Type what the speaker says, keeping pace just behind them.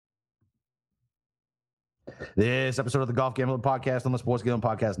This episode of the Golf Gambling Podcast on the Sports Gambling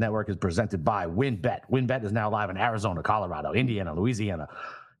Podcast Network is presented by WynnBET. WynnBET is now live in Arizona, Colorado, Indiana, Louisiana,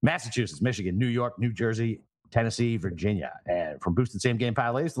 Massachusetts, Michigan, New York, New Jersey, Tennessee, Virginia. And from boosted same-game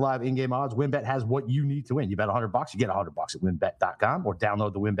parlays to live in-game odds, WynnBET has what you need to win. You bet $100, you get $100 at WynnBET.com, or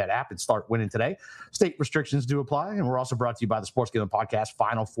download the WynnBET app and start winning today. State restrictions do apply, and we're also brought to you by the Sports Gambling Podcast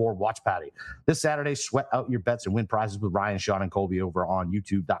Final Four Watch Party. This Saturday, sweat out your bets and win prizes with Ryan, Sean, and Colby over on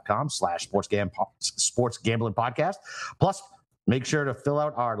YouTube.com/Sports Gambling Podcast. Plus, make sure to fill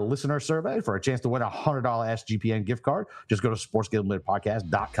out our listener survey for a chance to win a $100 SGPN gift card. Just go to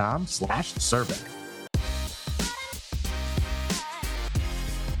sportsgamblingpodcast.com/survey.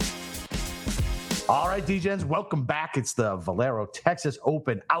 All right, DJs, welcome back. It's the Valero Texas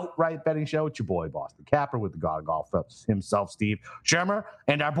Open outright betting show. It's your boy, Boston Capper, with the God of Golf himself, Steve Shermer,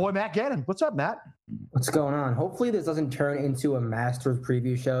 and our boy, Matt Gannon. What's up, Matt? What's going on? Hopefully this doesn't turn into a Masters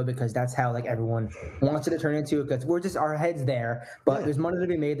preview show, because that's how everyone wants it to turn into, because we're just our heads there. But There's money to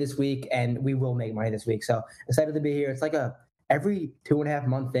be made this week, and we will make money this week. So excited to be here. It's like every 2.5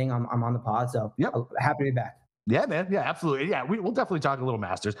 month thing I'm on the pod. So happy to be back. Yeah, man. Yeah, absolutely. Yeah, we'll definitely talk a little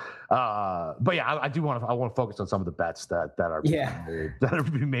Masters. But yeah, I want to focus on some of the bets that are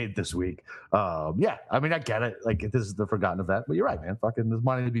being made this week. Yeah, I mean, I get it. This is the forgotten event, but you're right, man. Fucking, there's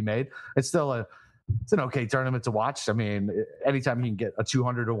money to be made. It's an okay tournament to watch. I mean, anytime you can get a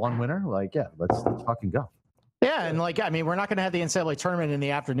 200-1 winner, let's fucking go. Yeah, and we're not going to have the NCAA tournament in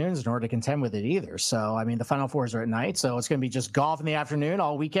the afternoons in order to contend with it either. So, I mean, the Final Fours are at night, so it's going to be just golf in the afternoon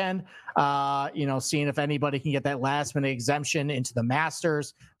all weekend. Seeing if anybody can get that last-minute exemption into the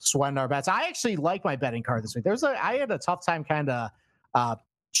Masters, sweating our bets. I actually like my betting card this week. I had a tough time kind of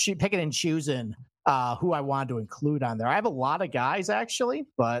picking and choosing who I wanted to include on there. I have a lot of guys, actually,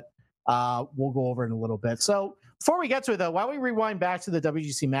 but we'll go over it in a little bit. So, before we get to it, though, why don't we rewind back to the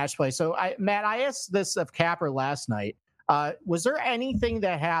WGC match play? So, Matt, I asked this of Capper last night. Was there anything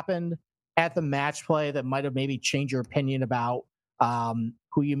that happened at the match play that might have maybe changed your opinion about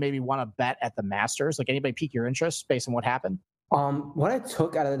who you maybe want to bet at the Masters? Anybody pique your interest based on what happened? What I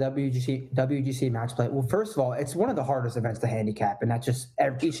took out of the WGC match play, well, first of all, it's one of the hardest events to handicap, and that's just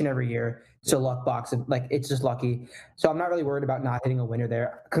each and every year. It's a luck box, and it's just lucky. So I'm not really worried about not hitting a winner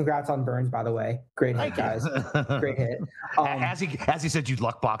there. Congrats on Burns, by the way. Great hit, guys. Great hit. As he said, you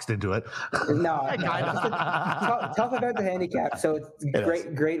luck boxed into it. No, tough event to handicap. So it's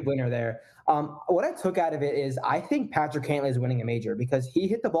great winner there. What I took out of it is I think Patrick Cantlay is winning a major, because he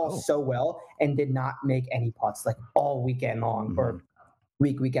hit the ball so well and did not make any putts all weekend long or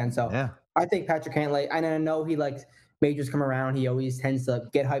weekend. So I think Patrick Cantlay, and I know he likes majors come around. He always tends to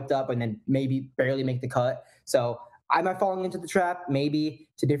get hyped up and then maybe barely make the cut. So am I falling into the trap? Maybe.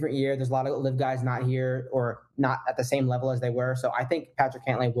 It's a different year. There's a lot of live guys not here or not at the same level as they were. So I think Patrick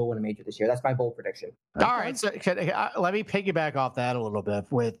Cantlay will win a major this year. That's my bold prediction. All right. So let me piggyback off that a little bit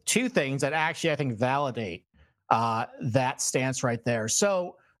with two things that actually I think validate that stance right there.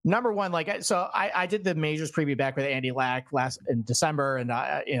 So number one, I did the majors preview back with Andy Lack last in December, and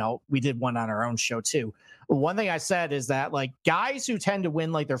we did one on our own show too. One thing I said is that guys who tend to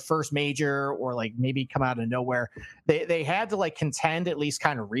win their first major or maybe come out of nowhere, they had to contend at least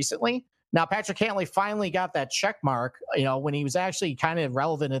kind of recently. Now Patrick Cantlay finally got that check mark, when he was actually kind of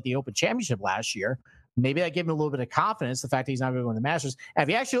relevant at the Open Championship last year. Maybe that gave him a little bit of confidence, the fact that he's not going to win the Masters. And if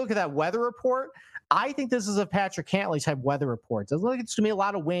you actually look at that weather report, I think this is a Patrick Cantlay type weather report. It doesn't look like it's going to be a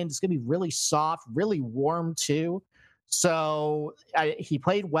lot of wind. It's going to be really soft, really warm too. So he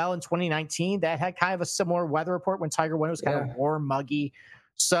played well in 2019. That had kind of a similar weather report when Tiger won. It was kind of warm, muggy.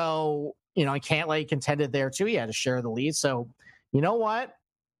 So, and Cantlay contended there too. He had to share the lead. So, you know what?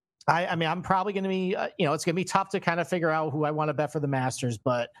 I mean, I'm probably going to be, it's going to be tough to kind of figure out who I want to bet for the Masters.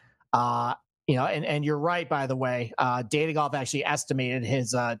 But, and you're right, by the way, Data Golf actually estimated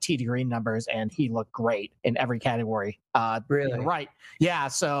his tee to green numbers, and he looked great in every category. Really? Right. Yeah.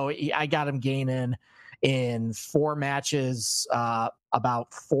 So I got him gaining in 4 matches,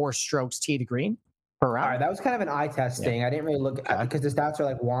 about 4 strokes tee to green per round. All right, that was kind of an eye test thing. I didn't really look at, because the stats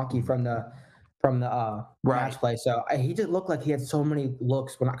are wonky from the match play. So he just looked like he had so many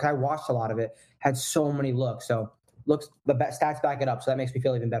looks cause I watched a lot of it. Had so many looks. So the stats back it up. So that makes me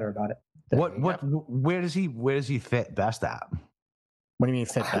feel even better about it. Where does he fit best at? What do you mean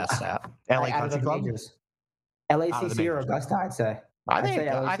fit best at? LA Country Club? LACC or Augusta, I'd say. I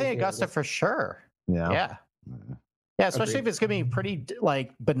think Augusta for sure. Yeah. Especially if it's going to be pretty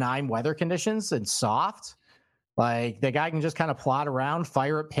benign weather conditions and soft. The guy can just kind of plot around,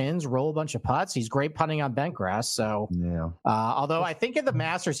 fire at pins, roll a bunch of putts. He's great putting on bent grass. So, although I think in the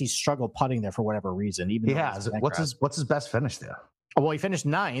Masters he struggled putting there for whatever reason. Even he has. What's his best finish there? Well, he finished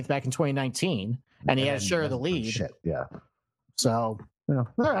 9th back in 2019, and he had a share of the lead. Shit, yeah. So, I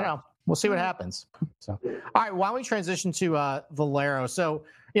don't know. We'll see what happens. So, all right, why don't we transition to Valero? So,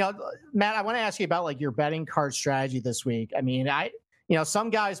 Matt, I want to ask you about like your betting card strategy this week. I mean, some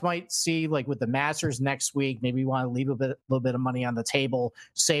guys might see like with the Masters next week, maybe you want to leave a little bit of money on the table,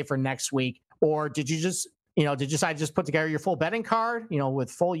 save for next week, or did you just decide to just put together your full betting card, with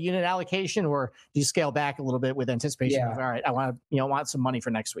full unit allocation, or do you scale back a little bit with anticipation of, all right, I want some money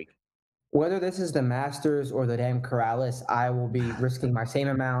for next week? Whether this is the Masters or the damn Corrales, I will be risking my same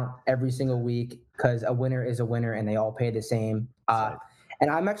amount every single week because a winner is a winner and they all pay the same. And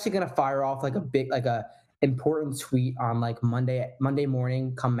I'm actually going to fire off like a important tweet on like Monday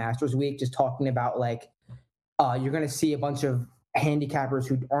morning come Masters week, just talking about like you're going to see a bunch of handicappers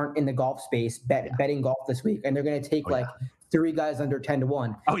who aren't in the golf space betting golf this week, and they're going to take 3 guys under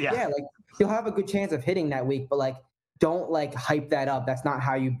 10-1. Oh yeah. Yeah, like you'll have a good chance of hitting that week, but like don't like hype that up. That's not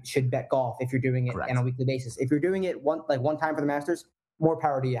how you should bet golf if you're doing it on a weekly basis. If you're doing it one time for the Masters, more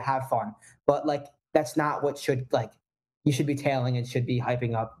power to you, have fun. But like that's not what you should be tailing and should be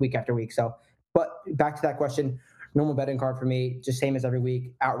hyping up week after week. So, but back to that question, normal betting card for me, just same as every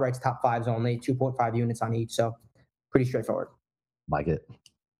week, outrights top 5s only, 2.5 units on each. So pretty straightforward. Like it.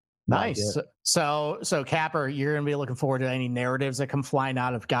 Nice. So Capper, you're going to be looking forward to any narratives that come flying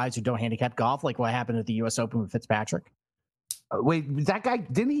out of guys who don't handicap golf, like what happened at the U.S. Open with Fitzpatrick? Wait, that guy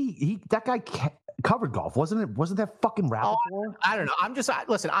didn't that guy covered golf, wasn't it? Wasn't that fucking Rappaport? I don't know.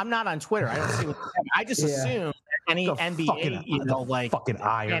 Listen, I'm not on Twitter. I don't see what I just assume any NBA fucking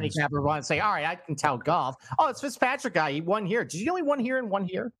irons handicapper wants to say, all right, I can tout golf. Oh, it's Fitzpatrick guy. He won here. Did you only won here and one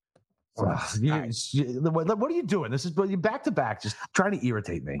here? What are you doing? This is back to back, just trying to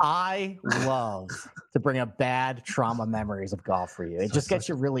irritate me. I love to bring up bad trauma memories of golf for you. It just gets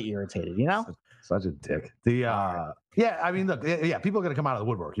you really irritated, Such a dick. I mean, look, people are gonna come out of the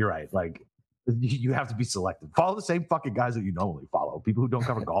woodwork. You're right. Like, you have to be selective. Follow the same fucking guys that you normally follow. People who don't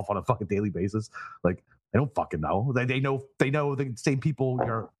cover golf on a fucking daily basis, like they don't fucking know. They know the same people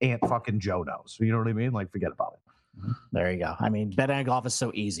your Aunt fucking Joe knows. You know what I mean? Like, forget about it. There you go. I mean, betting on golf is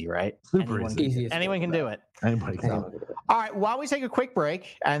so easy, right? Super easy. Anyone can do it. Anybody can do it. All right. While we take a quick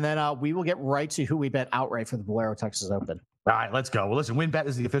break, and then we will get right to who we bet outright for the Valero Texas Open. All right, let's go. Well, listen, WynnBET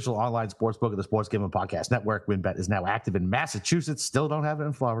is the official online sportsbook of the Sports Gambling Podcast Network. WynnBET is now active in Massachusetts, still don't have it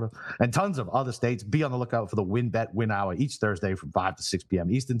in Florida, and tons of other states. Be on the lookout for the WynnBET Win Hour each Thursday from 5 to 6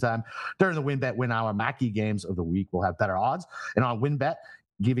 p.m. Eastern Time. During the WynnBET Win Hour, Mackie games of the week will have better odds, and on WynnBET,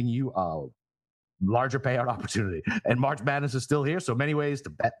 giving you a larger payout opportunity. And March Madness is still here, so many ways to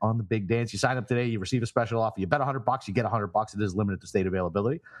bet on the big dance. You sign up today, you receive a special offer. You bet $100, you get $100. It is limited to state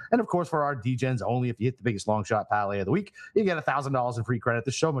availability. And of course, for our DGens only, if you hit the biggest long shot parlay of the week, you get $1,000 in free credit.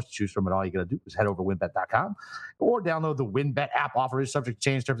 There's so much to choose from, and all you got to do is head over to WynnBET.com or download the WynnBET app. Offer is subject to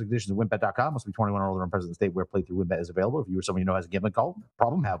change. Terms and conditions at WynnBET.com. Must be 21 or older and present in the state where playthrough WynnBET is available. If you or someone you know has a gambling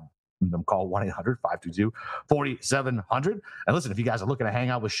problem, have them call 1-800-522-4700. And listen, if you guys are looking to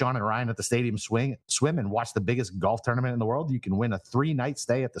hang out with Sean and Ryan at the Stadium Swim and watch the biggest golf tournament in the world, you can win a 3-night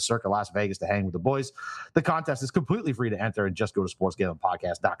stay at the Circa Las Vegas to hang with the boys. The contest is completely free to enter, and just go to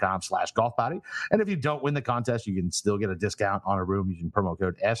sportsgamblingpodcast.com/golfbody. And if you don't win the contest, you can still get a discount on a room using promo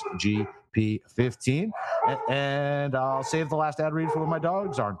code SGP15. And I'll save the last ad read for when my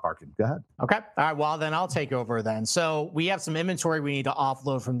dogs aren't barking. Go ahead. Okay. All right. Well, then I'll take over then. So we have some inventory we need to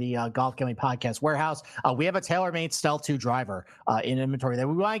offload from the Golf Gambling Podcast warehouse. We have a TaylorMade Stealth 2 driver in inventory that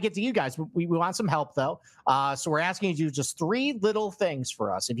we want to get to you guys. We want some help, though. So we're asking you to do just 3 little things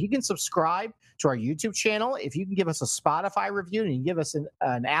for us. If you can subscribe to our YouTube channel, if you can give us a Spotify review, and you can give us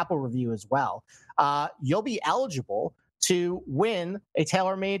an Apple review as well, you'll be eligible to win a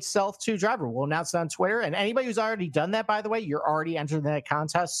TaylorMade Stealth 2 driver. We'll announce it on Twitter. And anybody who's already done that, by the way, you're already entered that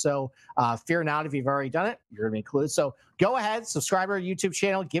contest. So fear not, if you've already done it, you're going to be included. So go ahead, subscribe to our YouTube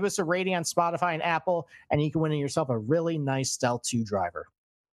channel, give us a rating on Spotify and Apple, and you can win yourself a really nice Stealth 2 driver.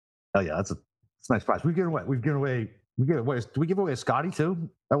 Oh yeah, that's a nice prize. Do we give away a Scotty too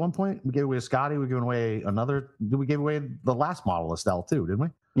at one point? We gave away a Scotty. We gave away another. We gave away the last model of Stealth too, didn't we?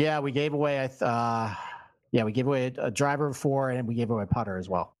 Yeah, we gave away we gave away a driver before, and we gave away a putter as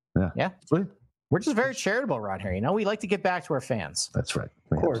well. Yeah. Sweet. We're just very charitable around here. We like to get back to our fans. That's right.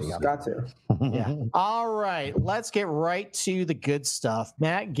 Of course, got to. Yeah. All right, let's get right to the good stuff.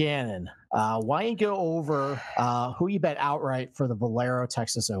 Matt Gannon, why don't you go over who you bet outright for the Valero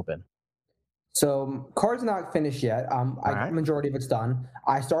Texas Open? So card's not finished yet. Majority of it's done.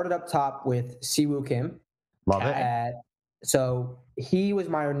 I started up top with Siwoo Kim. Love it. So he was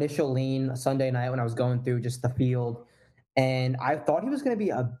my initial lean Sunday night when I was going through just the field. And I thought he was going to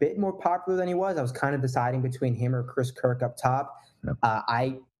be a bit more popular than he was. I was kind of deciding between him or Chris Kirk up top. Yep.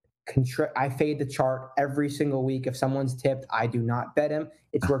 I fade the chart every single week. If someone's tipped, I do not bet him.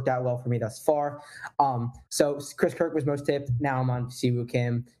 It's worked out well for me thus far. So Chris Kirk was most tipped. Now I'm on Siwoo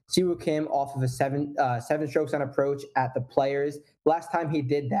Kim. Siwoo Kim off of a seven strokes on approach at the Players. Last time he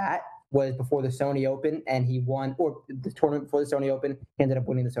did that was before the Sony Open, and he won, or the tournament before the Sony Open. He ended up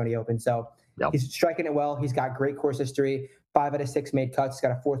winning the Sony Open. So he's striking it well. He's got great course history. 5 out of 6 made cuts. He's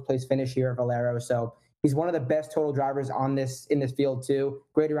got a 4th place finish here at Valero. So he's one of the best total drivers in this field too.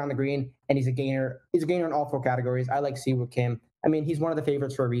 Great around the green, and he's a gainer. He's a gainer in all 4 categories. I like Siwoo Kim. I mean, he's one of the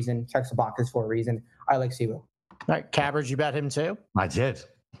favorites for a reason. Checks the boxes for a reason. I like Siwoo. All right, Cabbage, you bet him too? I did.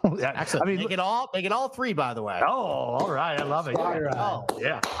 Excellent. I mean, make it all 3, by the way. Oh, all right. I love it.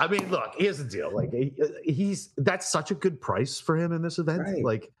 Yeah. I mean, look, here's the deal. Like, that's such a good price for him in this event. Right.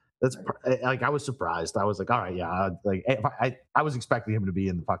 Like, I was surprised. I was like, all right, yeah. Like, I was expecting him to be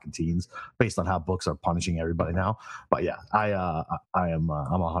in the fucking teens based on how books are punishing everybody now. But yeah, I'm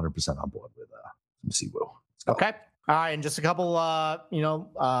 100% on board with Siwoo. Okay. All right, and just a couple,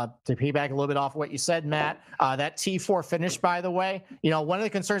 to piggyback a little bit off what you said, Matt. That T4 finish, by the way, one of the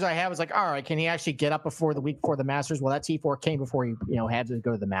concerns I have was like, all right, can he actually get up before the week before the Masters? Well, that T4 came before he, had to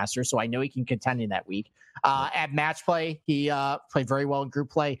go to the Masters, so I know he can contend in that week. At match play, he played very well in group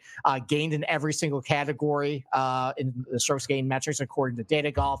play, gained in every single category in the strokes gained metrics according to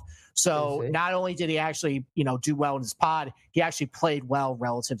Data Golf. So not only did he actually, do well in his pod, he actually played well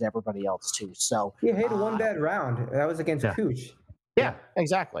relative to everybody else too. So he hit one bad round. That was against Cooch. Yeah,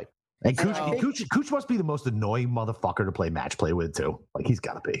 exactly. And Cooch must be the most annoying motherfucker to play match play with too. Like, he's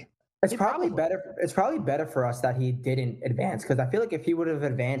got to be. It's probably better for us that he didn't advance, because I feel like if he would have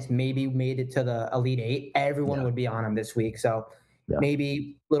advanced, maybe made it to the Elite 8, everyone would be on him this week. So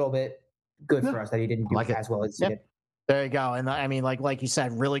maybe a little bit good for us that he didn't do as well as he did. There you go. And I mean, like you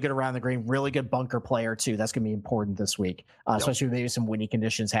said, really good around the green, really good bunker player too. That's going to be important this week, especially with maybe some windy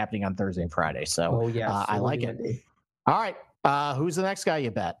conditions happening on Thursday and Friday. So I like it. All right. Who's the next guy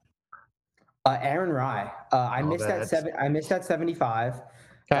you bet? Aaron Rai. I missed that 75,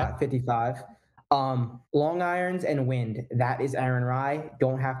 55. Long irons and wind. That is Aaron Rai.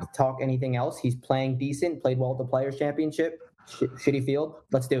 Don't have to talk anything else. He's playing decent, played well at the Players Championship. Shitty field.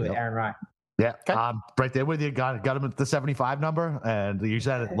 Let's do it, Aaron Rai. Yeah, right there with you. Got him at the 75 number, and you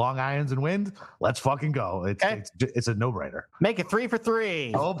said it, long irons and wind. Let's fucking go. It's a no-brainer. Make it 3 for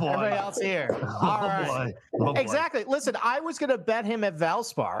 3. Oh boy, everybody else here. All right, exactly. Listen, I was going to bet him at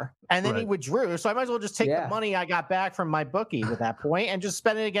Valspar, and then he withdrew, so I might as well just take the money I got back from my bookie at that point and just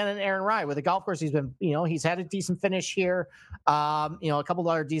spend it again on Aaron Rai. With the golf course, he's been, he's had a decent finish here. A couple of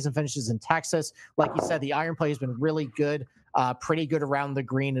other decent finishes in Texas. Like you said, the iron play has been really good. Pretty good around the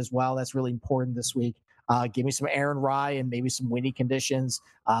green as well. That's really important this week. Give me some Aaron Rai and maybe some windy conditions.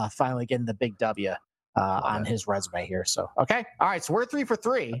 Finally getting the big W on his resume here. So, okay. All right. So we're 3 for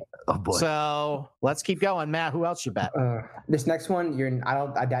 3. Oh boy. So let's keep going. Matt, who else you bet? This next one,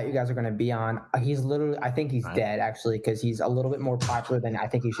 I doubt you guys are going to be on. I think he's dead actually, because he's a little bit more popular than I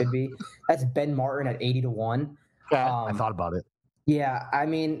think he should be. That's Ben Martin at 80-1. I thought about it. Yeah. I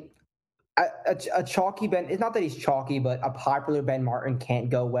mean, a chalky Ben, it's not that he's chalky, but a popular Ben Martin can't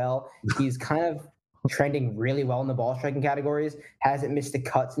go well. He's kind of trending really well in the ball striking categories, hasn't missed a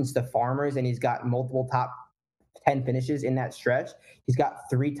cut since the Farmers, and he's got multiple top 10 finishes in that stretch. He's got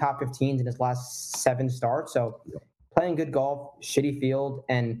 3 top 15s in his last 7 starts. So playing good golf, shitty field,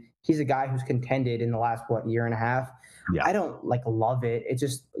 and he's a guy who's contended in the last, year and a half. Yeah. I don't love it. It's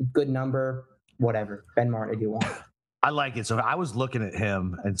just a good number, whatever. Ben Martin, if you want. I like it. So I was looking at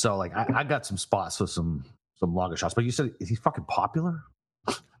him, and so I got some spots with some longer shots. But you said, is he fucking popular?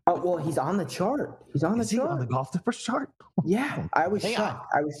 Oh well, he's on the chart. He's on the chart. He on the Golf Tippers chart? Yeah, I was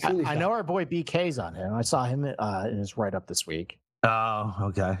shocked. I was truly shocked. I know our boy BK's on him. I saw him in his write-up this week. Oh,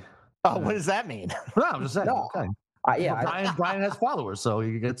 okay. Oh, what does that mean? No, I'm just saying. No. Okay. Brian has followers, so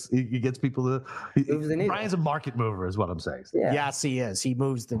he gets people to. Brian's a market mover, is what I'm saying. Yeah. Yes, he is. He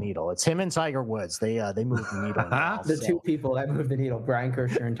moves the needle. It's him and Tiger Woods. They move the needle. The two people that move the needel: Brian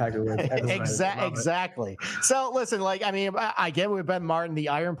Kirshner and Tiger Woods. Exactly. So listen, I get with Ben Martin. The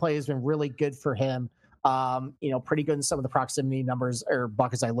iron play has been really good for him. Pretty good in some of the proximity numbers or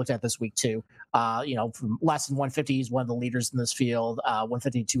buckets I looked at this week too. From less than 150, he's one of the leaders in this field.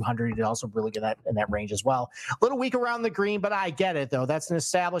 150, 200, he's also really good in that range as well. A little weak around the green, but I get it though. That's an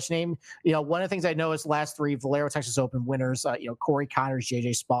established name. One of the things I know is the last 3 Valero Texas Open winners, Corey Connors,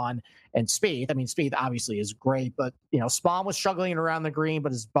 JJ Spawn, and Spieth. I mean, Spieth obviously is great, but Spawn was struggling around the green,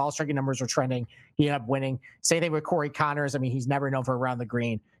 but his ball striking numbers were trending. He ended up winning. Same thing with Corey Connors. I mean, he's never known for around the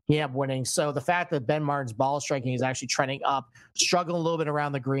green. he ended up winning. So the fact that Ben Martin's ball striking is actually trending up, struggling a little bit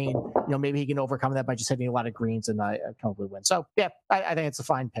around the green, maybe he can overcome that by just hitting a lot of greens and probably win. So yeah, I think it's a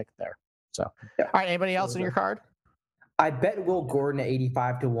fine pick there. So all right, anybody else in your card? I bet Will Gordon at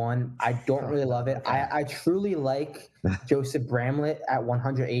 85-1. I don't really love it. I truly like Joseph Bramlett at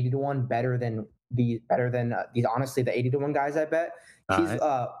 180-1 better than these honestly the 80-1 guys. I bet he's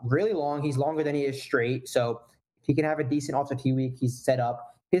really long. He's longer than he is straight. So if he can have a decent off the tee week, he's set up.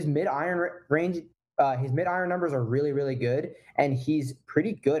 His mid iron range, his mid iron numbers are really, really good, and he's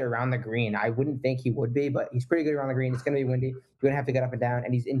pretty good around the green. I wouldn't think he would be, but he's pretty good around the green. It's going to be windy. You're going to have to get up and down,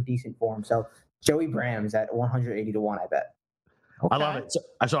 and he's in decent form. So Joey Brams at 180-1, I bet. Okay. I love it.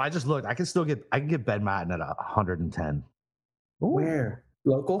 So I just looked. I can get Ben Martin at 110. Ooh. Where?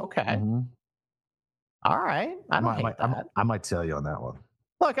 Local? Okay. Mm-hmm. All right. I might tell you on that one.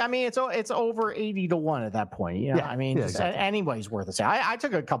 Look, I mean, it's over 80-1 at that point. Yeah. I mean, exactly. Anybody's worth a say. I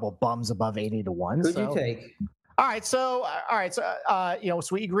took a couple bums above 80-1. Who'd you take? All right, so so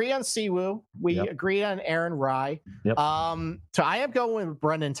we agree on Siwoo. We agree on Aaron Rai. Yep. So I am going with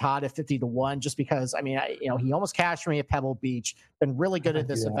Brendan Todd at 50-1, just because he almost cashed for me at Pebble Beach. Been really good at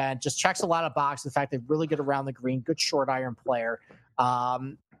this event. Just checks a lot of boxes. The fact they're really good around the green. Good short iron player.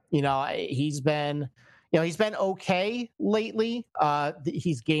 He's been okay lately.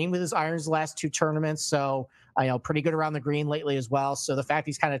 He's gained with his irons the last two tournaments, so pretty good around the green lately as well. So the fact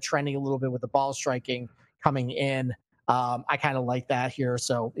he's kind of trending a little bit with the ball striking coming in, I kind of like that here.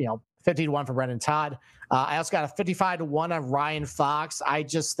 So 50-1 for Brendan Todd. I also got a 55-1 on Ryan Fox. I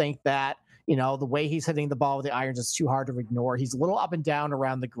just think that the way he's hitting the ball with the irons is too hard to ignore. He's a little up and down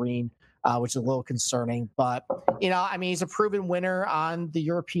around the green, which is a little concerning. But, he's a proven winner on the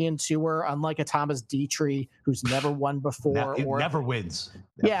European Tour, unlike a Thomas Dietrich, who's never won before. Never wins.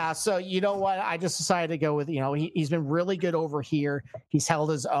 Yeah. So, you know what? I just decided to go with, he's been really good over here. He's held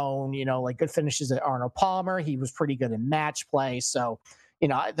his own, good finishes at Arnold Palmer. He was pretty good in match play. So,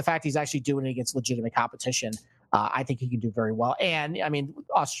 the fact he's actually doing it against legitimate competition, I think he can do very well. And, I mean,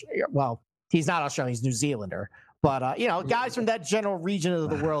 he's not Australian, he's New Zealander. But, guys from that general region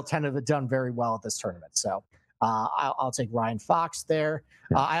of the world tend to have done very well at this tournament. So I'll take Ryan Fox there.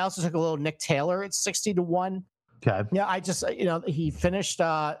 I also took a little Nick Taylor at 60-1. Okay. Yeah, I just, he finished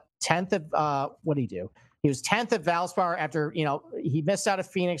 10th of, what did he do? He was 10th at Valspar after, he missed out at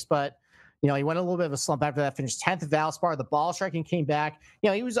Phoenix, but, he went a little bit of a slump after that, finished 10th at Valspar. The ball striking came back.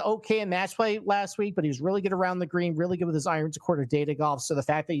 He was okay in match play last week, but he was really good around the green, really good with his irons, a quarter data golf. So the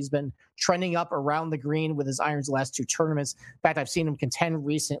fact that he's been trending up around the green with his irons the last two tournaments, in fact, I've seen him contend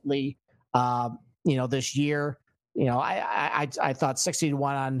recently, this year. I thought 60-1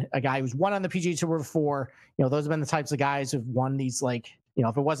 on a guy who's won on the PGA Tour before. Those have been the types of guys who've won these,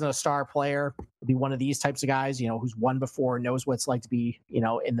 if it wasn't a star player, it'd be one of these types of guys, who's won before, knows what it's like to be,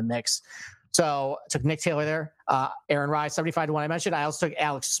 in the mix. So I took Nick Taylor there. Aaron Rai, 75-1. I mentioned I also took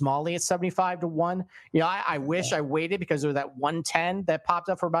Alex Smalley at 75-1. I wish I waited because there was that 110 that popped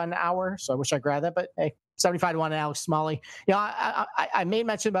up for about an hour. So I wish I grabbed that. But hey, 75-1 and Alex Smalley. I made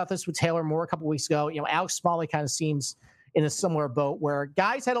mention about this with Taylor Moore a couple weeks ago. Alex Smalley kind of seems in a similar boat where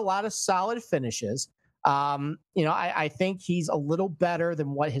guys had a lot of solid finishes. I think he's a little better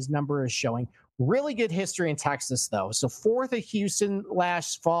than what his number is showing. Really good history in Texas, though. So 4th at Houston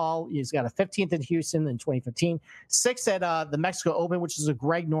last fall. He's got a 15th at Houston in 2015, 6th at the Mexico Open, which is a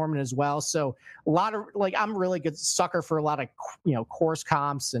Greg Norman as well. So a lot of I'm a really good sucker for a lot of course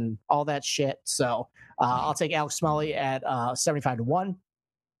comps and all that shit. So I'll take Alex Smalley at 75-1.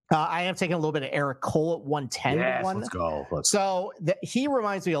 I am taking a little bit of Eric Cole at 110. Yes, let's go. So he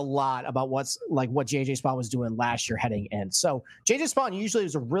reminds me a lot about what JJ Spawn was doing last year heading in. So JJ Spawn usually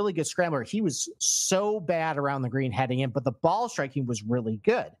was a really good scrambler. He was so bad around the green heading in, but the ball striking was really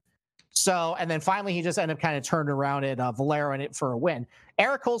good. So, and then finally he just ended up kind of turning around at Valero in it for a win.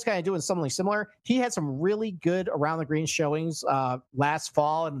 Eric Cole's kind of doing something similar. He had some really good around the green showings last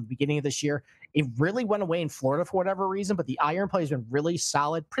fall and the beginning of this year. It really went away in Florida for whatever reason, but the iron play has been really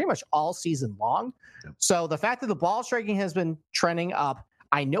solid pretty much all season long. Yep. So the fact that the ball striking has been trending up,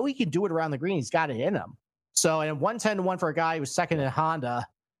 I know he can do it around the green. He's got it in him. So, and 110-1 for a guy who was second in Honda,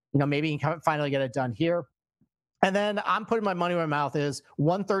 maybe he can finally get it done here. And then I'm putting my money where my mouth is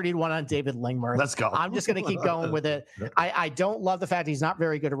 131 on David Lingmer. Let's go. I'm just going to keep going with it. I don't love the fact he's not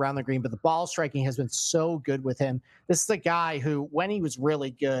very good around the green, but the ball striking has been so good with him. This is a guy who, when he was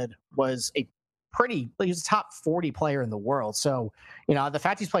really good, was he was a top 40 player in the world. So, the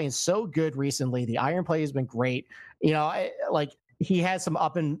fact he's playing so good recently, the iron play has been great. He had some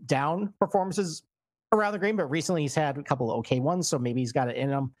up and down performances around the green, but recently he's had a couple of okay ones, so maybe he's got it in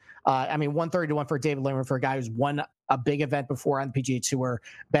him. 130-1 for David Lingmer for a guy who's won a big event before on the PGA Tour.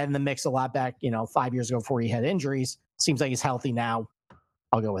 Been in the mix a lot back, 5 years ago before he had injuries. Seems like he's healthy now.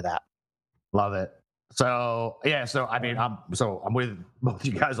 I'll go with that. Love it. So I mean, I'm with both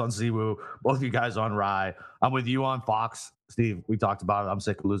you guys on Siwoo, both you guys on Rye. I'm with you on Fox, Steve. We talked about it. I'm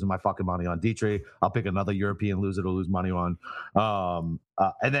sick of losing my fucking money on Dietrich. I'll pick another European loser to lose money on.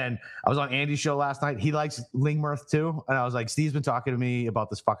 And then I was on Andy's show last night. He likes Lingmerth too, and I was like, Steve's been talking to me about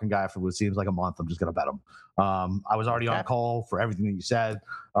this fucking guy for what seems like a month. I'm just gonna bet him. I was already on Cole for everything that you said,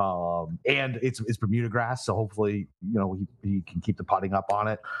 and it's Bermuda grass, so hopefully he can keep the putting up on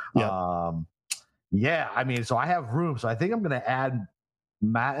it. Yeah. Yeah, I mean, so I have room. So I think I'm going to add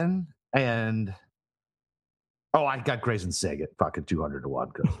Matten and I got Grayson Sig at fucking 200 to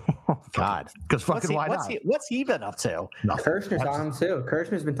 1. God, because fucking why not? What's he been up to? No, Kirshner's on him too.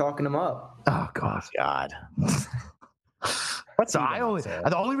 Kirshner's been talking him up. Oh God.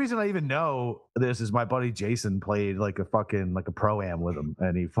 The only reason I even know this is my buddy Jason played like a pro-am with him,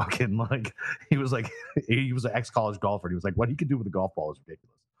 and he was an ex-college golfer, and he was like, what he could do with a golf ball is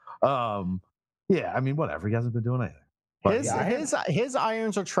ridiculous. Yeah, I mean, whatever. He hasn't been doing anything. But his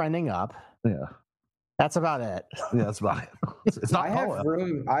irons are trending up. Yeah, that's about it. Yeah, that's about it. It's not.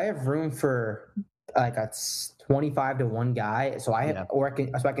 I have room for like a 25 to 1 guy, so I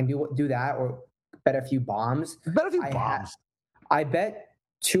can do that or bet a few bombs. I bet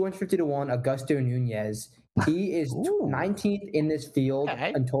 250 to 1 Augusto Nunez. He is 19th in this field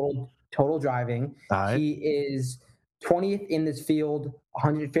in total driving. He is 20th in this field,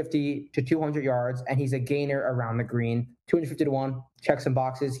 150 to 200 yards, and he's a gainer around the green. 250 to 1, check some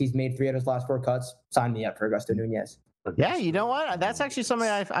boxes. He's made 3 out of his last 4 cuts. Sign me up for Augusto Nunez. Yeah, you know what? That's actually something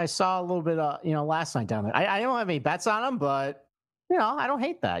I saw a little bit, last night down there. I don't have any bets on him, but I don't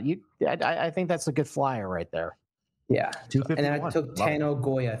hate that. I think that's a good flyer right there. Yeah, and then I took Tano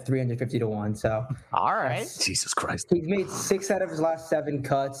Goya 350 to 1. So all right, Jesus Christ, he's made 6 out of his last 7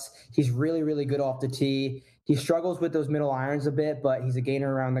 cuts. He's really, really good off the tee. He struggles with those middle irons a bit, but he's a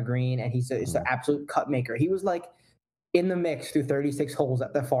gainer around the green, and he's an absolute cut maker. He was like in the mix through 36 holes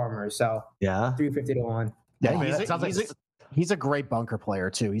at the Farmers. So 350 to 1. Yeah, he's a great bunker player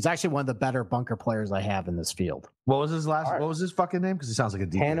too. He's actually one of the better bunker players I have in this field. What was his What was his fucking name? Because he sounds like a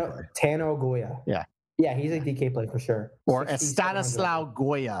DK player. Tano Goya. Yeah, he's a DK play for sure. Or Stanislaw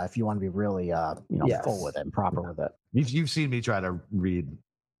Goya, if you want to be really, full with it and proper with it. You've seen me try to read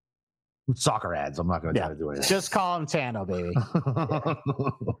soccer ads. I'm not going to try to do it. Just call him Tano, baby.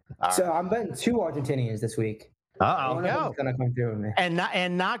 So I'm betting 2 Argentinians this week. Going to come through with me.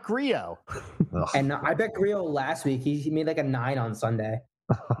 And not Grillo. And I bet Grillo last week. He made like a 9 on Sunday.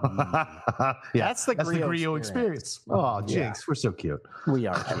 That's the Grillo experience. Oh, Jinx, we're so cute. We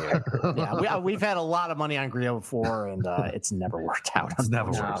are cute. Yeah, we've had a lot of money on Grillo before, and it's never worked out. It's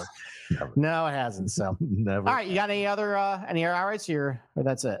never worked. No, it hasn't. So never. All right, you got any other outrights here, or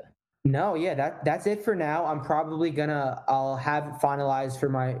that's it? No, that's it for now. I'm probably I'll have it finalized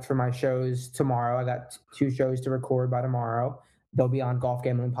for my shows tomorrow. I got 2 shows to record by tomorrow. They'll be on Golf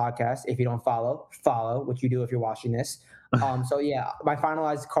Gambling Podcast. If you don't follow, which you do if you're watching this. So yeah, my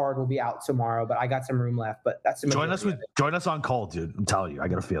finalized card will be out tomorrow, but I got some room left. But that's join us on Cole, dude. I'm telling you, I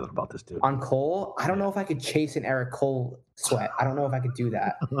got a feeling about this dude. On Cole, I don't know if I could chase an Eric Cole sweat. I don't know if I could do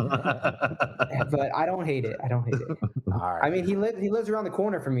that, but I don't hate it. All right. I mean, he lives around the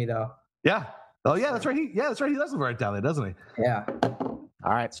corner from me though. Yeah. Oh yeah, that's right. He does live right down there, doesn't he? Yeah.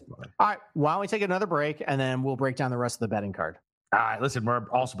 All right. Why don't we take another break and then we'll break down the rest of the betting card. All right, listen, we're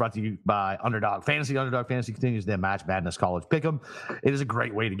also brought to you by Underdog Fantasy. Underdog Fantasy continues their Match Madness College Pick'em. It is a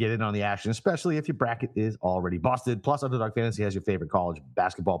great way to get in on the action, especially if your bracket is already busted. Plus, Underdog Fantasy has your favorite college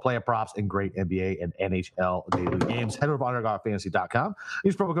basketball player props and great NBA and NHL daily games. Head over to UnderdogFantasy.com.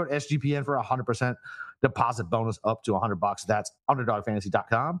 Use promo code SGPN for 100% deposit bonus up to $100. That's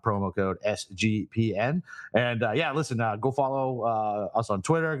UnderdogFantasy.com, promo code SGPN. And listen, go follow us on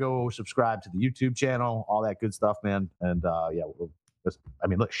Twitter. Go subscribe to the YouTube channel, all that good stuff, man. And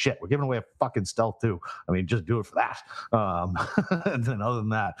look, shit, we're giving away a fucking stealth too. I mean, just do it for that. And then other than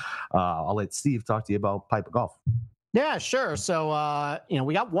that, I'll let Steve talk to you about Piper Golf. Yeah, sure. So,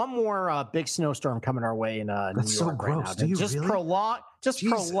 we got one more big snowstorm coming our way in New York. That's so gross. Right now. Just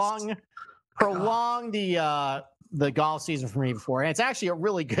really? prolong the golf season for me before. And it's actually a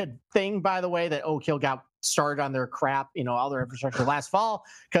really good thing, by the way, that Oak Hill got started on their crap, all their infrastructure last fall,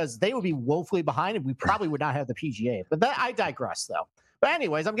 because they would be woefully behind and we probably would not have the PGA. But I digress, though. But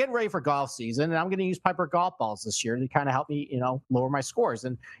anyways, I'm getting ready for golf season, and I'm going to use Piper golf balls this year to kind of help me, lower my scores.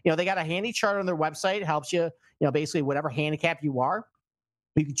 And, they got a handy chart on their website. It helps you, basically whatever handicap you are,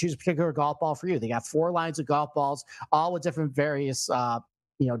 you can choose a particular golf ball for you. They got 4 lines of golf balls, all with different various,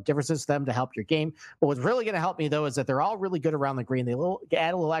 differences to them to help your game. But what's really going to help me though is that they're all really good around the green. They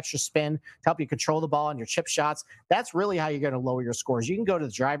add a little extra spin to help you control the ball on your chip shots. That's really how you're going to lower your scores. You can go to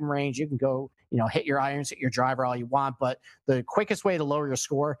the driving range, you can go hit your irons, hit your driver all you want, but the quickest way to lower your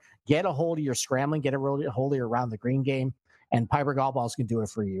score, get a hold of your scrambling, get a hold of your around the green game, and Piper Golf Balls can do it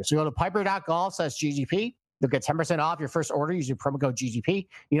for you. So go to piper.golf/GGP. You'll get 10% off your first order using promo code GGP.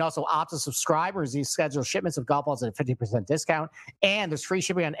 You can also opt to subscribe or receive scheduled shipments of golf balls at a 50% discount. And there's free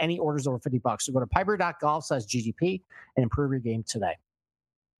shipping on any orders over $50. So go to piper.golf/GGP and improve your game today.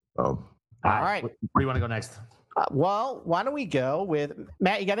 Oh, all right. Where do you want to go next? Well, why don't we go with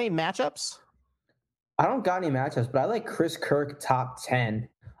Matt? You got any matchups? I don't got any matchups, but I like Chris Kirk top 10.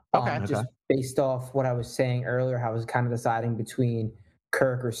 Just based off what I was saying earlier, how I was kind of deciding between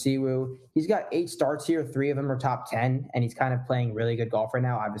Kirk or Siwoo. He's got 8 starts here. 3 of them are top 10, and he's kind of playing really good golf right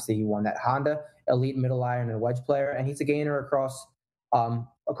now. Obviously, he won that Honda Elite Middle Iron and wedge player, and he's a gainer across the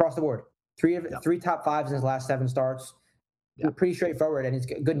board. 3 top 5s in his last 7 starts. Yeah. Pretty straightforward, and it's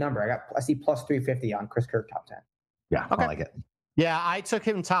a good number. I see plus 350 on Chris Kirk top 10. Yeah, okay. I like it. Yeah, I took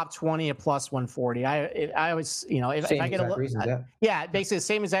him top 20 at plus 140. I always, if I get basically the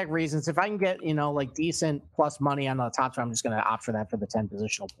same exact reasons. If I can get, decent plus money on the top 10, I'm just going to opt for that for the 10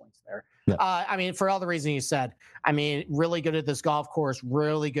 positional points there. Yeah. For all the reasons you said, really good at this golf course,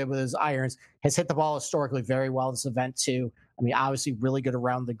 really good with his irons, has hit the ball historically very well this event too. Obviously really good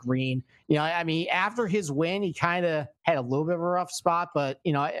around the green. After his win, he kind of had a little bit of a rough spot, but,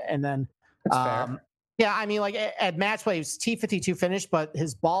 and then, that's fair. Yeah, at match play, it was T52 finish, but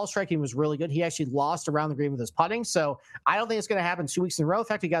his ball striking was really good. He actually lost around the green with his putting, so I don't think it's going to happen 2 weeks in a row. In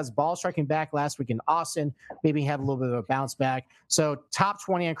fact, he got his ball striking back last week in Austin. Maybe have a little bit of a bounce back. So top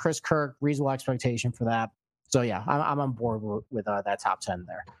 20 on Chris Kirk, reasonable expectation for that. So yeah, I'm on board with that top 10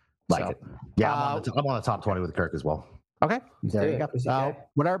 there. Like it. Yeah, I'm on the top 20 with Kirk as well. Okay, there you go.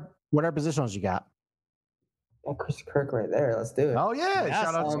 What are positionals you got? Oh, Chris Kirk right there. Let's do it. Oh, yeah.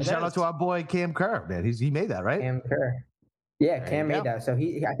 Yes, shout out to our boy Cam Kerr, man. He made that, right? Cam Kerr. Yeah, Cam made that. So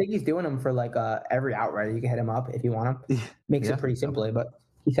I think he's doing them for every outright. You can hit him up if you want him. Makes it pretty simply, but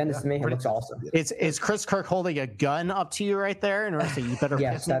he sent this to me. It looks awesome. Is Chris Kirk holding a gun up to you right there? And so you better.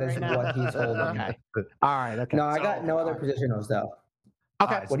 Yes, that is what he's holding. Okay. All right. Okay. No, I got no other positionals though.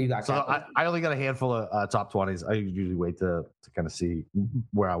 Okay. What do you got? So I only got a handful of top 20s. I usually wait to kind of see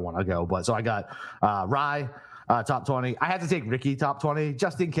where I want to go. But so I got Rye. Top 20. I had to take Ricky top 20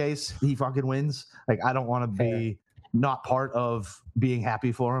 just in case he fucking wins. I don't want to be not part of being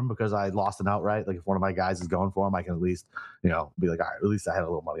happy for him because I lost an outright. If one of my guys is going for him, I can at least, be like, all right, at least I had a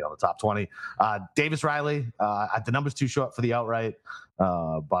little money on the top 20. Davis Riley, the number's too short for the outright,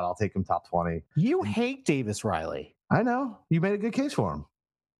 but I'll take him top 20. You hate Davis Riley. I know. You made a good case for him.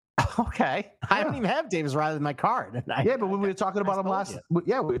 Okay, I don't even have Davis Riley in my card. But when we were talking about him we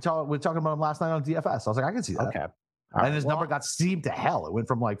were talking about him last night on DFS. I was like, I can see that. Okay, and his number got steamed to hell. It went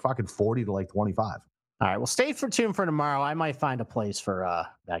from fucking 40 to 25. All right, well, stay tuned for tomorrow. I might find a place for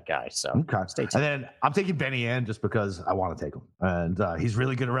that guy. So stay tuned. And then I'm taking Benny Ann just because I want to take him, and he's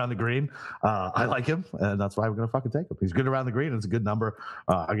really good around the green. I like him, and that's why I'm gonna fucking take him. He's good around the green. And it's a good number.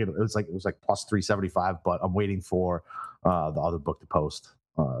 It was like plus 375, but I'm waiting for the other book to post.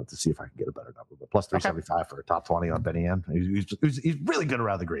 To see if I can get a better number, but plus 375 for a top 20 on Benny Ann. He's really good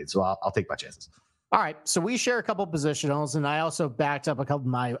around the green, so I'll take my chances. All right, so we share a couple positionals, and I also backed up a couple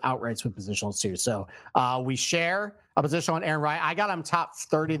of my outrights with positionals too. So we share a position on Aaron Rye. I got him top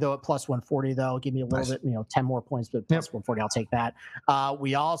 30 though at plus 140 though. Give me a little bit, 10 more points, but plus 140, I'll take that.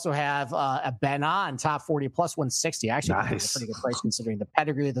 We also have a Ben on top 40 plus 160. Actually, a pretty good price considering the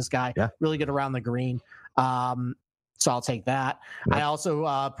pedigree of this guy. Yeah. Really good around the green. So I'll take that. Yep. I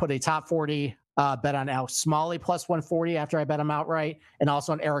also put a top 40 bet on Alex Smalley plus 140 after I bet him outright, and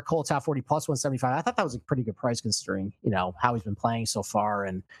also on Eric Cole top 40 plus 175. I thought that was a pretty good price considering how he's been playing so far,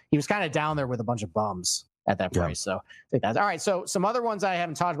 and he was kind of down there with a bunch of bums at that price. So I think that's all right. So some other ones I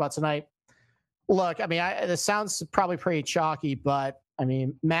haven't talked about tonight. Look, this sounds probably pretty chalky, but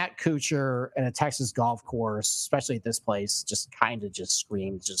Matt Kuchar and a Texas golf course, especially at this place, just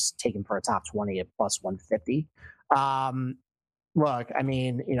screams just take him for a top 20 at plus 150. Look,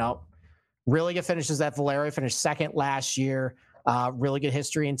 really good finishes at Valero. Finished second last year. Really good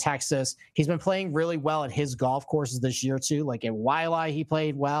history in Texas. He's been playing really well at his golf courses this year too. Like at Wiley, he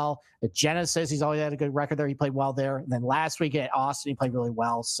played well. At Genesis, he's always had a good record there. He played well there. And then last week at Austin, he played really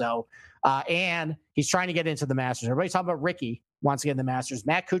well. So, and he's trying to get into the Masters. Everybody's talking about Ricky wants to get in the Masters.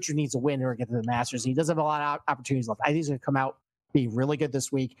 Matt Kuchar needs a win or get to the Masters. He doesn't have a lot of opportunities left. I think he's going to come out, be really good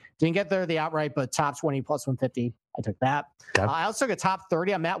this week. Didn't get there the outright, but top 20 plus 150. I took that. Okay. I also took a top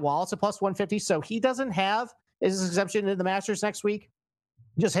 30 on Matt Wallace at plus 150. So he doesn't have his exemption in the Masters next week.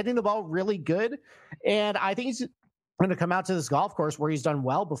 just hitting the ball really good. And I think he's going to come out to this golf course where he's done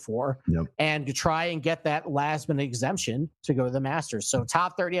well before and to try and get that last minute exemption to go to the Masters. So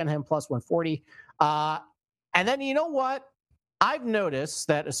top 30 on him, plus 140. And then you know what? I've noticed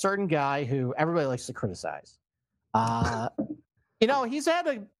that a certain guy who everybody likes to criticize, he's had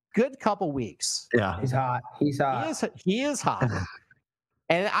a good couple weeks. Yeah. He's hot. He is hot.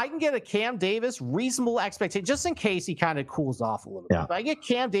 And I can get a Cam Davis reasonable expectation, just in case he kind of cools off a little bit. But I get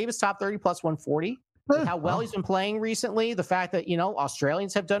Cam Davis top 30 plus 140. How well he's been playing recently, the fact that,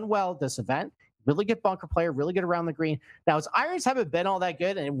 Australians have done well at this event, really good bunker player, really good around the green. Now, his irons haven't been all that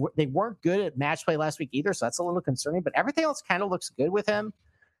good, and they weren't good at match play last week either, so that's a little concerning. But everything else kind of looks good with him.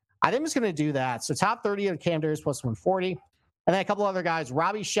 I think I'm just going to do that. So top 30 of Cam Davis plus 140. And then a couple other guys.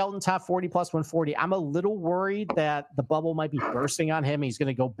 Robbie Shelton, top 40 plus 140. I'm a little worried that the bubble might be bursting on him. He's going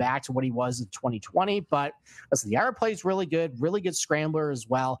to go back to what he was in 2020. But listen, the iron play is really good scrambler as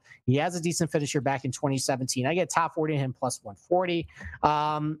well. He has a decent finisher back in 2017. I get top 40 on him plus 140.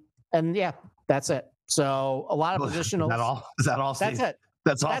 And yeah, that's it. So a lot of positional. Is that all? That's it.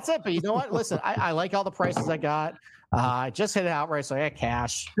 That's all. That's it. But you know what? Listen, I like all the prices I got. I just hit it outright, so I got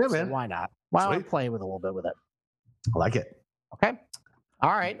cash. Yeah, so man. Why not? Why not play with a little bit with it? I like it. Okay.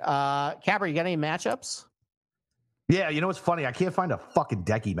 All right. Capper, you got any matchups? Yeah, you know what's funny? I can't find a fucking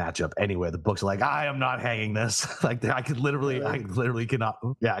decky matchup anywhere. The books are like, I am not hanging this. Like I literally cannot.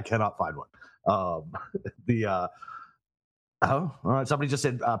 Yeah, I cannot find one. All right. Somebody just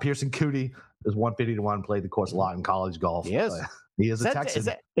said Pearson Cootie is 150 to 1. Played the course a lot in college golf. He is. He is a Texan.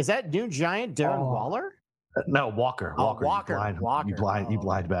 Is that new giant Darren Waller? No, Walker. Walker. You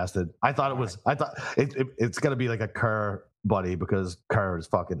blind bastard. I thought it's gonna be like a Kerr buddy because Kerr is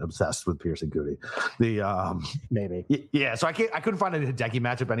fucking obsessed with Pearson Cootie. Maybe. Yeah. So I couldn't find a Hideki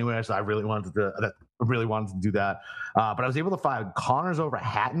matchup anywhere. So I really wanted to do that. But I was able to find Connors over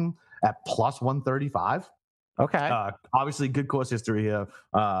Hatton at plus 135. Okay. Obviously, good course history here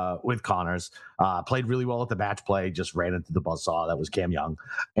with Connors. Played really well at the match play. Just ran into the buzzsaw. That was Cam Young,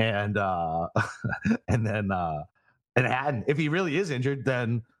 and then Hatton. If he really is injured,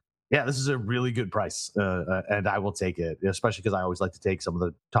 then yeah, this is a really good price, and I will take it. Especially because I always like to take some of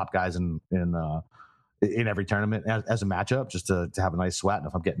the top guys in every tournament as a matchup, just to have a nice sweat. And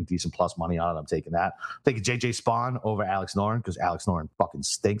if I'm getting decent plus money on it, I'm taking that. I'm taking JJ Spawn over Alex Noren because Alex Noren fucking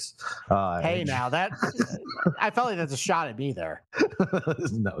stinks. Now that I felt like that's a shot at me there.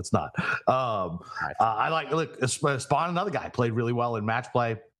 No, it's not. Spawn, another guy, played really well in match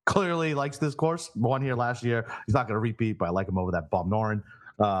play. Clearly likes this course. Won here last year. He's not going to repeat, but I like him over that bum Noren.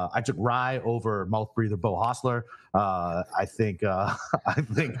 I took Rye over mouth breather Bo Hostler. I think Rye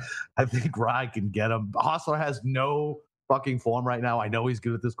can get him. Hostler has no fucking form right now. I know he's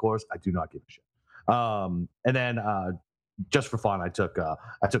good at this course. I do not give a shit. And then just for fun, I took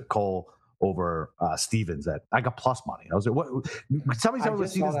Cole over Stevens. I got plus money. I was like, what? Somebody tell me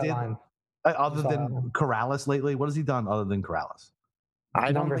what Stevens did other than Corrales lately. What has he done other than Corrales?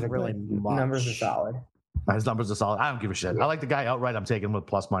 I don't think really much. Numbers are solid. His numbers are solid. I don't give a shit. I like the guy outright. I'm taking him with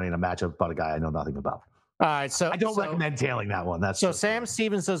plus money in a matchup about a guy I know nothing about. All right, so I don't recommend tailing that one. That's so Sam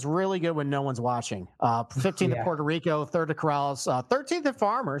Stevens does really good when no one's watching. 15th at Puerto Rico, 3rd at Corrales, 13th at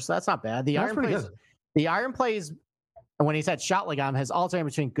Farmers. So that's not bad. The iron plays when he's had shot like has alternated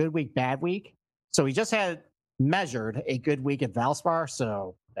between good week, bad week. So he just had measured a good week at Valspar.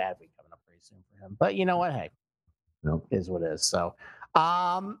 So bad week coming up pretty soon for him. But you know what? Hey, is what it is. So.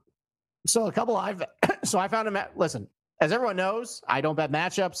 So a couple I found him at, listen, as everyone knows, I don't bet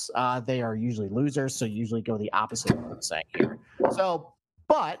matchups. They are usually losers, so usually go the opposite of what I'm saying here. So,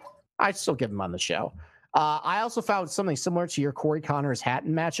 but I still give him on the show. I also found something similar to your Corey Connors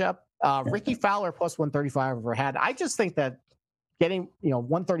Hatton matchup. Ricky Fowler plus 135 over Hatton. I just think that getting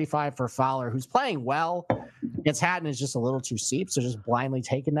 135 for Fowler, who's playing well against Hatton, is just a little too steep. So just blindly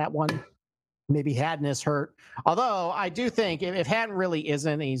taking that one. Maybe Hatton is hurt. Although I do think if Hatton really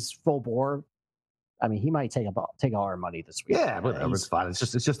isn't, he's full bore. I mean, he might take all our money this week. Yeah, whatever. It's fine. It's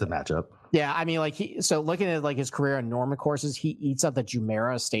just a matchup. Yeah, I mean, looking at his career on Norman courses, he eats up the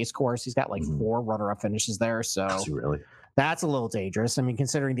Jumeirah Estates course. He's got 4 runner-up finishes there. So really, that's a little dangerous. I mean,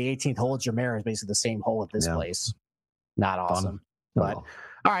 considering the 18th hole at Jumeirah is basically the same hole at this place. Not awesome. But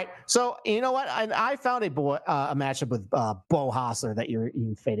all right, so you know what? I found a matchup with Bo Hostler that you're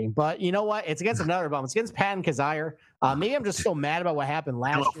even fading, but you know what? It's against another bum. It's against Patton Kazire. Maybe I'm just so mad about what happened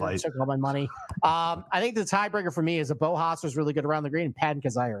last year. I took all my money. I think the tiebreaker for me is that Bo Hostler's really good around the green, and Patton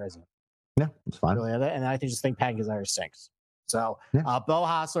Kazire isn't. Yeah, it's fine. Really, and I just think Patton Kazire stinks. So Bo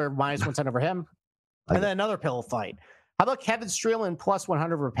Hostler minus 110 over him, and then another pillow fight. How about Kevin Streelman plus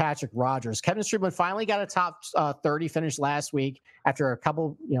 100 over Patrick Rogers? Kevin Streelman finally got a top 30 finish last week after a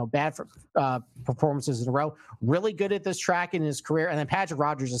couple, bad performances in a row. Really good at this track in his career, and then Patrick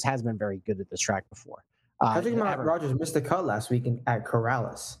Rogers just has been very good at this track before. Patrick Rogers missed the cut last week at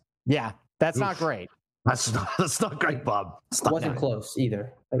Corrales. Yeah, that's not great. That's not great, Bob. Wasn't close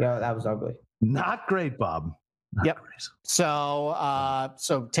either. That was ugly. Not great, Bob. Not yep. Great.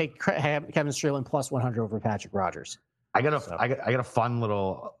 So take Kevin Streelman plus 100 over Patrick Rogers. I got a fun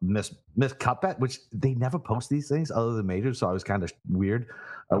little miss cut bet, which they never post these things other than majors, so I was kind of weirded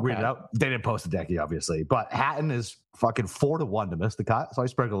out. They didn't post the decky, obviously, but Hatton is fucking 4-1 to miss the cut, so I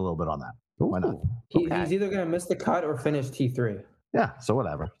sprinkled a little bit on that. Why not? He's either gonna miss the cut or finish T3. Yeah, so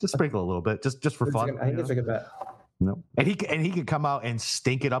whatever. Just sprinkle a little bit, just for fun. I think it's a good bet. No, and he can come out and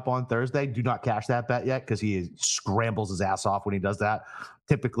stink it up on Thursday. Do not cash that bet yet because he scrambles his ass off when he does that,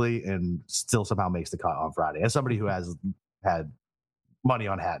 typically, and still somehow makes the cut on Friday. As somebody who has had money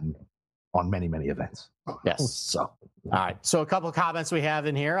on Hatton on many events, yes. So all right. So a couple of comments we have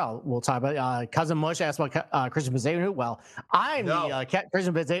in here. We'll talk about Cousin Mush asked about Christian Bezadenhout. Well, I'm the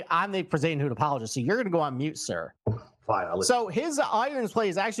Christian Bezadenhout. I'm the Bezadenhout apologist. So you're going to go on mute, sir. Fine, so his irons play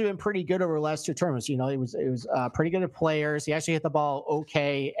has actually been pretty good over the last two tournaments. It was pretty good at players. He actually hit the ball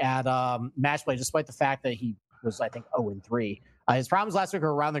okay at match play, despite the fact that he was, I think, 0-3. His problems last week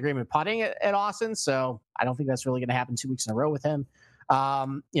were around the green and putting at Austin, so I don't think that's really going to happen 2 weeks in a row with him.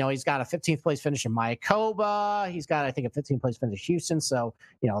 He's got a 15th place finish in Mayakoba. He's got, I think, a 15th place finish in Houston. So,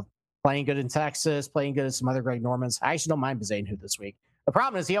 playing good in Texas, playing good at some other Greg Normans. I actually don't mind Bezadenhout this week. The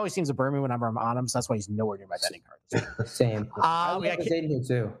problem is he always seems to burn me whenever I'm on him, so that's why he's nowhere near my betting card. Same. I like Bezadenhout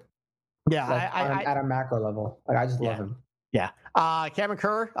too. Yeah, at a macro level, I just love him. Yeah. Cameron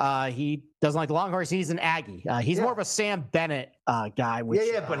Kerr, he doesn't like the long horse. He's an Aggie. He's more of a Sam Bennett guy. Which,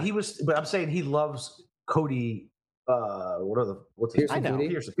 but I'm saying he loves Cody. What's his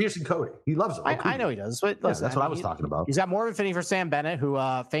name? Pearson Cody. He loves him. I know he does. But listen, that's what I was talking about. He's got more of a affinity for Sam Bennett, who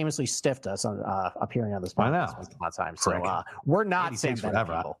famously stiffed us on appearing on this podcast a lot of times. So we're not Sam Bennett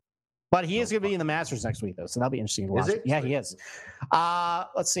people. But he is going to be in the Masters next week, though, so that'll be interesting to watch. Is it? Yeah, he is.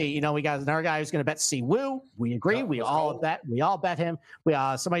 Let's see. We got another guy who's going to bet Si Woo. We agree. Yeah, we all bet him.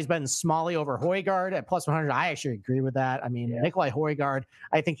 Somebody's betting Smalley over Højgaard at plus 100. I actually agree with that. I mean, Nikolai Højgaard,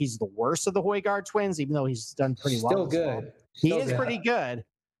 I think he's the worst of the Højgaard twins, even though he's done pretty well. Still good. He is pretty good,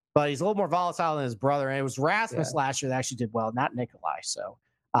 but he's a little more volatile than his brother. And it was Rasmus last year that actually did well, not Nikolai. So,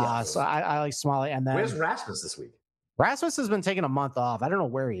 so I like Smalley. And then where's Rasmus this week? Rasmus has been taking a month off. I don't know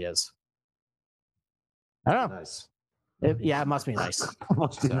where he is. I don't know. Nice. It must be nice.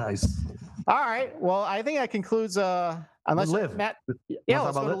 Must be nice. All right. Well, I think that concludes. Unless Live. Matt,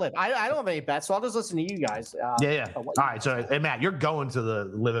 let's go to Live. I don't have any bets, so I'll just listen to you guys. All right. So, Matt, you're going to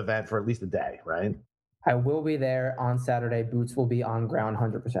the Live event for at least a day, right? I will be there on Saturday. Boots will be on ground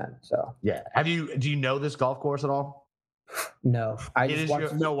 100%. So yeah. Do you know this golf course at all? No, I just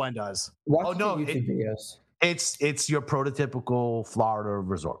watched. No one does. Watch YouTube videos. It's your prototypical Florida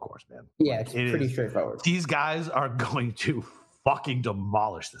resort course, man. Yeah, it's pretty straightforward. These guys are going to fucking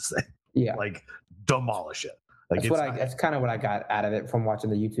demolish this thing. Yeah, like demolish it. Like that's kind of what I got out of it from watching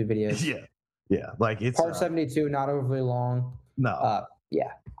the YouTube videos. Yeah. Like it's par 72, not overly long. No.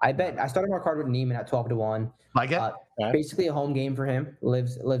 Yeah, I started my card with Neiman at 12-1. Like it. Basically a home game for him.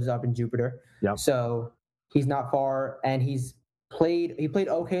 Lives up in Jupiter. Yeah. So he's not far, and he played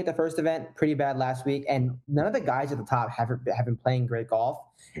okay at the first event, pretty bad last week, and none of the guys at the top have been playing great golf.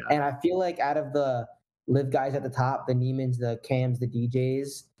 Yeah. And I feel like out of the Live guys at the top, the Neimans, the Cams, the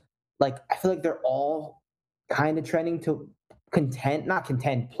DJs, I feel like they're all kind of trending to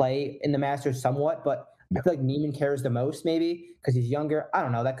play in the Masters somewhat, but I feel like Neiman cares the most, maybe because he's younger. I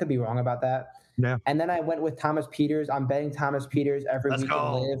don't know. That could be wrong about that. Yeah. And then I went with Thomas Peters. I'm betting Thomas Peters every week in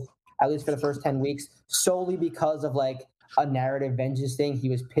Live, at least for the first 10 weeks, solely because of a narrative vengeance thing. He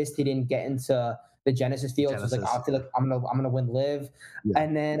was pissed he didn't get into the Genesis field. So I feel like I'm gonna win Live. Yeah.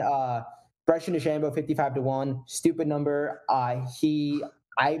 And then Bryson DeChambeau 55-1, stupid number. I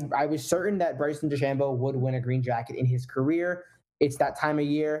was certain that Bryson DeChambeau would win a green jacket in his career. It's that time of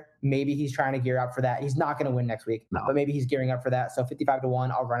year. Maybe he's trying to gear up for that. He's not going to win next week, but maybe he's gearing up for that. So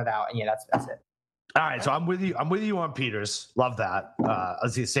 55-1, I'll run it out, and that's it. All right, so I'm with you. I'm with you on Peters. Love that.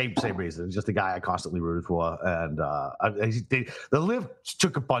 It's the same reason. Just a guy I constantly rooted for, and the Live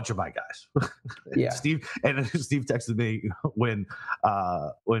took a bunch of my guys. Yeah, Steve texted me when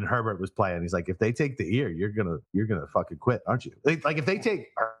Herbert was playing. He's like, if they take the ear, you're gonna fucking quit, aren't you? Like if they take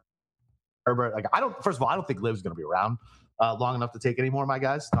Herbert, first of all, I don't think Liv's gonna be around long enough to take any more of my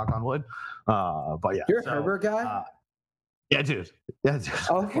guys. Knock on wood. But yeah, you're a Herbert guy. Yeah, dude. Yeah, dude.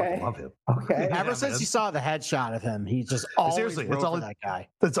 Okay. I love him. Okay. Ever since you saw the headshot of him, he just always Seriously, wrote that's all for that guy.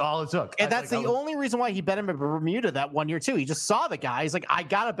 That's all it took. And that's the only reason why he bet him at Bermuda that 1 year too. He just saw the guy. He's like, I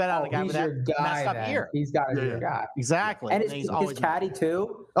gotta bet on the guy with that messed up ear. He's got to be your guy. Exactly. And his caddy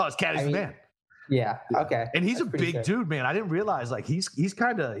too. Oh, his caddy's the man. Yeah. Okay. And he's a big dude, man. I didn't realize like he's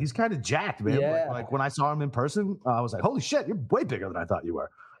kind of jacked, man. Yeah. Like when I saw him in person, I was like, holy shit, you're way bigger than I thought you were.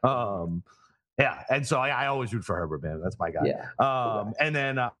 Yeah. And so I always root for Herbert, man. That's my guy. Yeah. And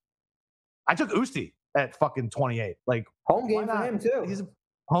then I took Usti at fucking 28. Like home game for him too. He's a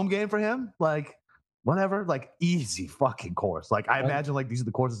home game for him. Like whatever. Like easy fucking course. Like I imagine like these are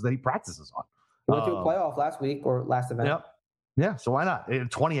the courses that he practices on. He went to a playoff last week or last event. Yep. Yeah, so why not?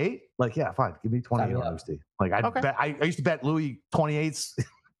 28? Like, yeah, fine. Give me 28 on Usti. Like, I used to bet Louis 28s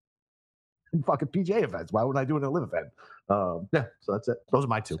in fucking PGA events. Why wouldn't I do it in a live event? Yeah, so that's it. Those are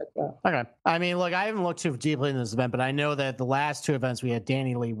my two. Okay. I mean, look, I haven't looked too deeply in this event, but I know that the last two events we had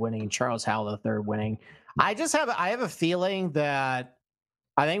Danny Lee winning and Charles Howell III winning. I have a feeling that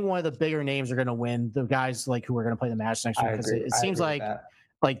I think one of the bigger names are going to win. The guys like who are going to play the match next week, because it seems like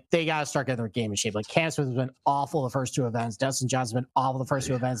they got to start getting their game in shape. Like Cam Smith has been awful the first two events. Dustin Johnson's been awful the first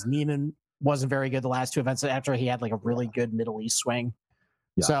two events. Neiman wasn't very good the last two events after he had like a really good Middle East swing.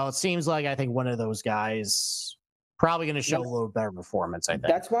 Yeah. So it seems like I think one of those guys probably going to show a little better performance. I think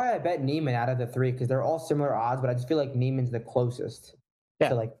that's why I bet Neiman out of the three, because they're all similar odds, but I just feel like Neiman's the closest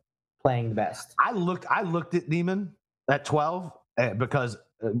to like playing the best. I looked at Neiman at 12 because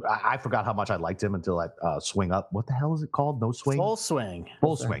I forgot how much I liked him until I swing up. What the hell is it called? No swing? Full swing.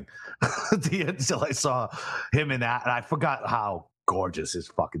 Full swing. Until I saw him in that, and I forgot how gorgeous his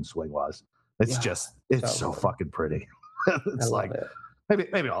fucking swing was. It's so fucking pretty. It's like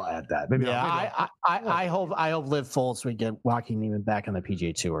maybe I'll add that. I hope Liv Fultz we get Joaquin Neiman back on the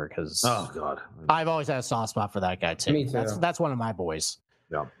PGA Tour, because oh god, I've always had a soft spot for that guy too. Me too. That's one of my boys.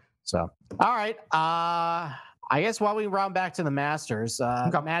 Yeah. So all right. I guess while we round back to the Masters,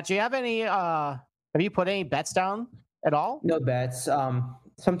 Matt, do you have any? Have you put any bets down at all? No bets.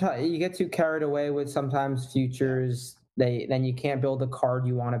 Sometimes you get too carried away with sometimes futures. Then you can't build the card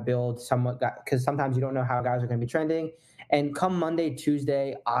you want to build somewhat, because sometimes you don't know how guys are going to be trending. And come Monday,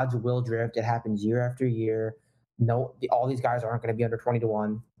 Tuesday, odds will drift. It happens year after year. No, all these guys aren't going to be under 20 to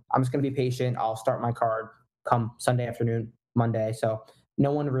 1. I'm just going to be patient. I'll start my card come Sunday afternoon, Monday. So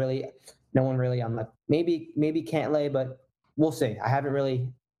no one really. I'm like maybe Cantlay, but we'll see. I haven't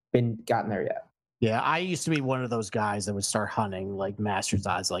really gotten there yet. Yeah, I used to be one of those guys that would start hunting like Masters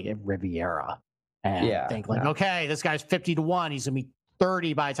odds like at Riviera, and think like, okay, this guy's 50 to 1. He's gonna be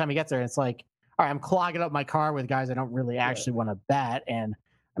 30 by the time he gets there. And it's like, all right, I'm clogging up my card with guys I don't really actually want to bet. And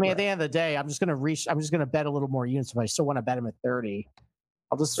I mean, at the end of the day, I'm just gonna bet a little more units if I still want to bet him at 30.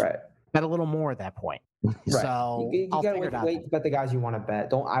 I'll just bet a little more at that point. Right. So you gotta wait to bet the guys you want to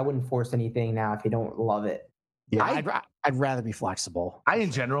bet. I wouldn't force anything now if you don't love it. Yeah, I'd rather be flexible. I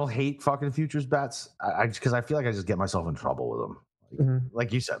in general hate fucking futures bets. Because I feel like I just get myself in trouble with them.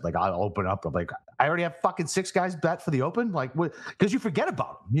 Like you said, like I'll open up. I'm like, I already have fucking 6 guys bet for the Open. Like, because you forget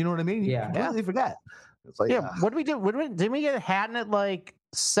about them. You know what I mean? You completely forget. It's like, what did we do? Didn't we get Hatton at like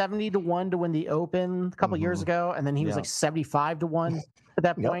 70 to 1 to win the Open a couple years ago, and then he was like 75 to 1 at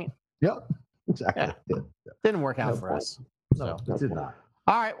that point? Yep. Exactly. Yeah. Didn't work out for us. No, it did not.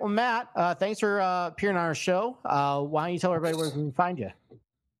 All right. Well, Matt, thanks for appearing on our show. Why don't you tell everybody where we can find you?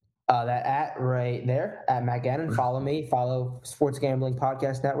 That at right there at Matt Gannon. Follow me. Follow Sports Gambling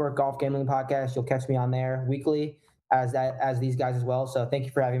Podcast Network, Golf Gambling Podcast. You'll catch me on there weekly as these guys as well. So thank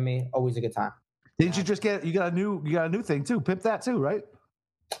you for having me. Always a good time. Didn't you just you got a new thing too? Pimp that too, right?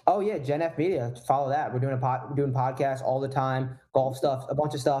 Oh yeah, Gen F Media. Follow that. We're doing doing podcasts all the time, golf stuff, a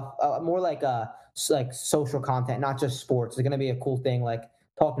bunch of stuff, more like social content, not just sports. It's gonna be a cool thing, like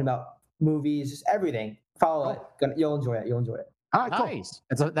talking about movies, just everything. Follow it. You'll enjoy it. All right, nice.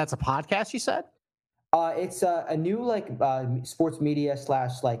 Cool. That's a podcast, you said? It's a new sports media /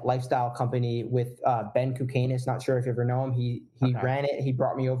 lifestyle company with Ben Kukanis. Not sure if you ever know him. He ran it. He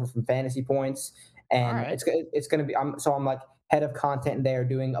brought me over from Fantasy Points, and it's gonna be. I'm like head of content there,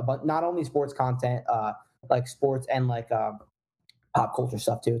 doing not only sports content, like sports and pop culture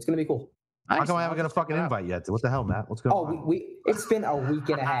stuff too. It's gonna be cool. How come I haven't got a fucking invite yet? What the hell, Matt? What's going on? It's been a week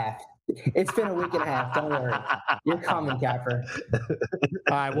and a half. Don't worry. You're coming, Capper.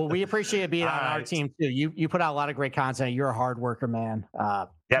 All right. Well, we appreciate being on our team too. You put out a lot of great content. You're a hard worker, man. Man.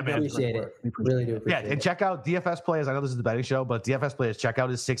 Appreciate it. Really do appreciate it. Yeah, and check out DFS Players. I know this is the betting show, but DFS Players, check out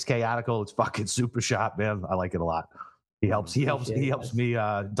his 6K article. It's fucking super sharp, man. I like it a lot. He helps me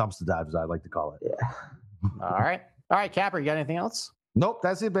dumpster dive, as I like to call it. Yeah. All right, Capper. You got anything else? Nope,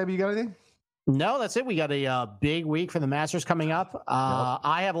 that's it, baby. You got anything? No, that's it. We got a big week for the Masters coming up.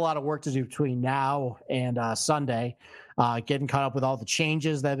 I have a lot of work to do between now and Sunday, getting caught up with all the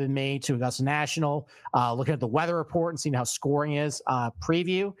changes that have been made to Augusta National, looking at the weather report and seeing how scoring is.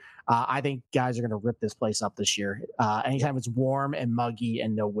 Preview. I think guys are going to rip this place up this year. Anytime it's warm and muggy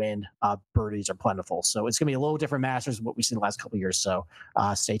and no wind, birdies are plentiful. So it's going to be a little different Masters than what we've seen the last couple of years. So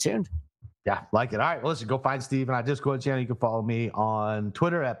stay tuned. Yeah, like it. All right, well, listen, go find Steve and I Discord channel. You can follow me on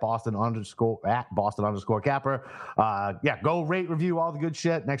Twitter at Boston_Capper. Go rate, review, all the good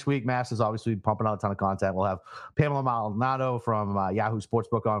shit. Next week, Masters obviously pumping out a ton of content. We'll have Pamela Maldonado from Yahoo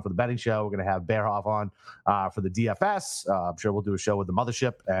Sportsbook on for the betting show. We're going to have Bearhoff on for the DFS. I'm sure we'll do a show with the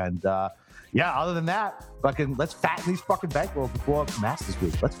mothership. And other than that, let's fatten these fucking bankrolls before Masters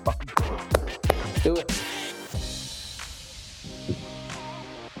week. Let's fucking do it.